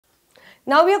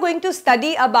Now we are going to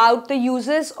study about the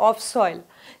uses of soil.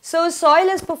 So soil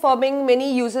is performing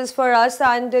many uses for us,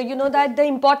 and you know that the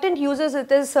important uses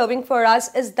it is serving for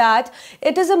us is that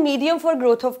it is a medium for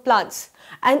growth of plants.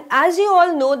 And as you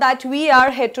all know that we are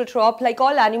heterotroph, like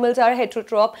all animals are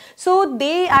heterotroph, so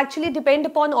they actually depend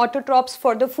upon autotrophs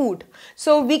for the food.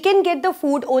 So we can get the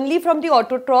food only from the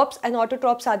autotrophs, and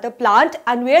autotrophs are the plant,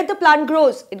 and where the plant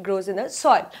grows, it grows in a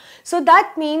soil. So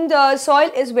that means the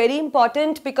soil is very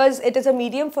important because it is a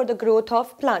medium for the growth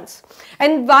of plants.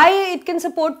 And why it can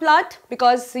support plant?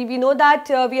 Because we know that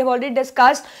we have already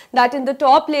discussed that in the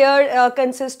top layer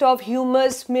consists of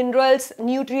humus, minerals,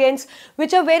 nutrients,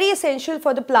 which are very essential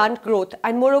for the plant growth,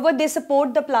 and moreover they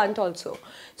support the plant also.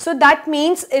 So that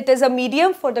means it is a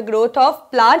medium for the growth of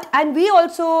plant, and we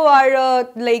also are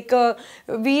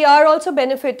we are also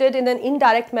benefited in an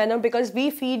indirect manner because we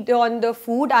feed on the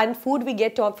food, and food we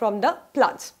get from the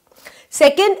plants.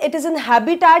 Second, it is a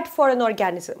habitat for an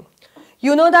organism.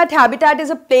 You know that habitat is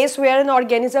a place where an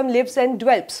organism lives and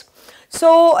dwells.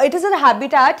 So it is a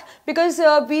habitat because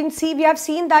we have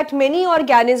seen that many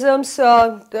organisms,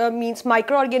 means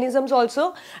microorganisms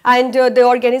also, and the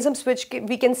organisms which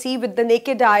we can see with the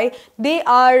naked eye, they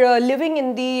are living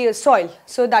in the soil.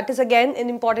 So that is again an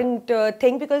important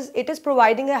thing because it is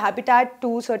providing a habitat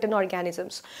to certain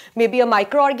organisms, maybe a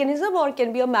microorganism or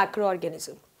can be a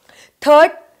macroorganism.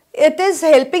 Third, it is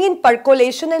helping in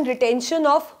percolation and retention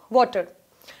of water.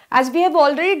 As we have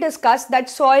already discussed that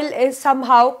soil is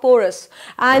somehow porous,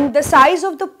 and the size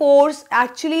of the pores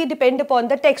actually depend upon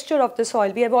the texture of the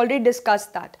soil. We have already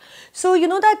discussed that. So you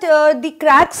know that the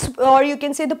cracks, or you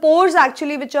can say the pores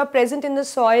actually which are present in the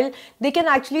soil, they can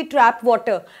actually trap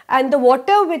water, and the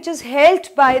water which is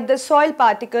held by the soil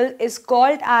particle is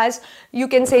called as, you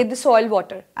can say, the soil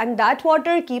water, and that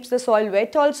water keeps the soil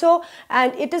wet also,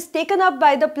 and it is taken up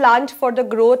by the plant for the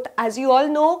growth. As you all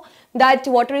know that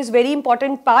water is very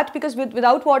important part because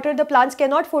without water the plants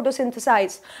cannot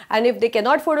photosynthesize, and if they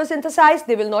cannot photosynthesize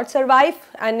they will not survive,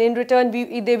 and in return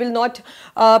they will not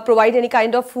provide any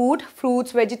kind of food,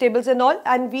 fruits, vegetables and all,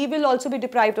 and we will also be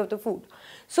deprived of the food.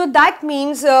 So that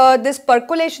means this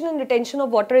percolation and retention of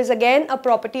water is again a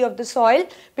property of the soil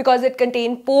because it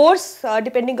contains pores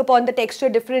depending upon the texture,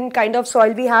 different kind of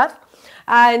soil we have.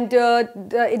 And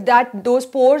those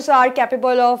pores are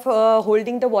capable of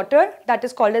holding the water, that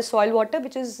is called as soil water,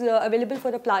 which is available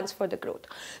for the plants for the growth.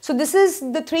 So this is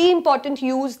the three important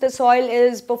use the soil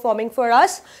is performing for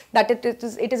us, that it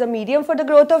is a medium for the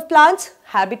growth of plants,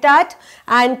 habitat,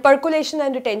 and percolation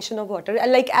and retention of water.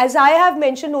 And like as I have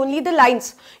mentioned only the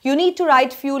lines, you need to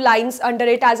write few lines under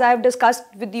it as I have discussed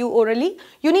with you orally.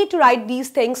 You need to write these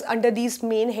things under these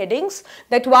main headings,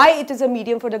 that why it is a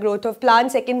medium for the growth of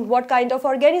plants. Second, what kind of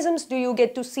organisms do you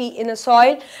get to see in a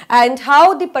soil, and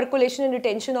how the percolation and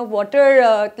retention of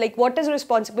water, like what is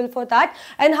responsible for that,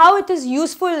 and how it is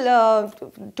useful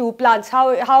to plants,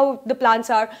 how the plants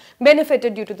are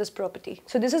benefited due to this property.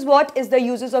 So this is what is the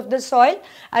uses of the soil.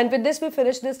 And with this we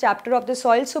finish this chapter of the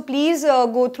soil. So please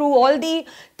go through all the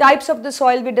types of the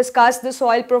soil we discussed. The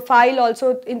soil profile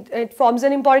also, it forms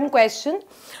an important question,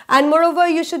 and moreover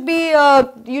you should be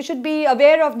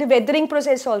aware of the weathering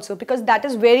process also, because that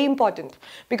is very important,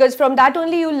 because from that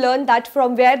only you learn that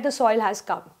from where the soil has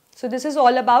come. So this is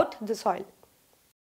all about the soil.